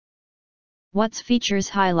What's features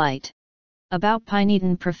highlight? About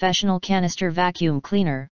PINETAN Professional Canister Vacuum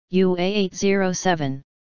Cleaner, UA807.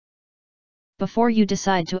 Before you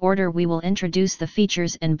decide to order, we will introduce the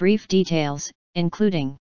features and brief details,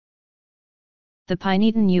 including the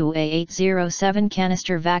PINETAN UA807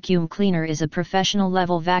 Canister Vacuum Cleaner is a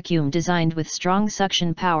professional-level vacuum designed with strong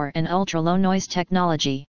suction power and ultra-low noise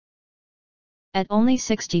technology. At only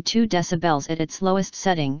 62 decibels at its lowest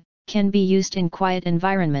setting, can be used in quiet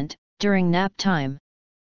environment, during nap time.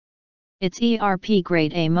 Its ERP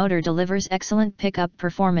Grade A motor delivers excellent pickup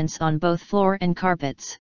performance on both floor and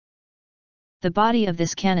carpets. The body of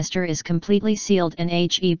this canister is completely sealed and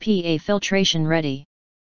HEPA filtration ready.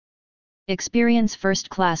 Experience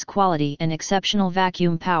first-class quality and exceptional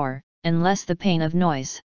vacuum power, and less the pain of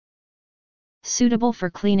noise. Suitable for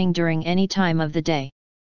cleaning during any time of the day.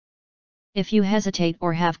 If you hesitate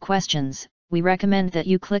or have questions, we recommend that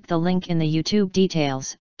you click the link in the YouTube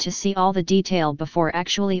details, to see all the detail before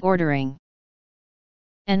actually ordering.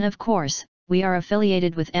 And of course, we are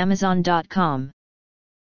affiliated with Amazon.com.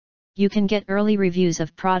 You can get early reviews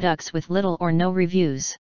of products with little or no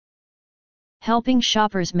reviews, helping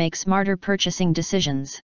shoppers make smarter purchasing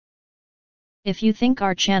decisions. If you think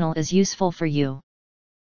our channel is useful for you,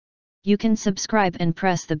 you can subscribe and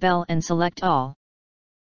press the bell and select all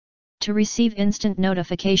to receive instant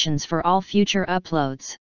notifications for all future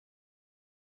uploads.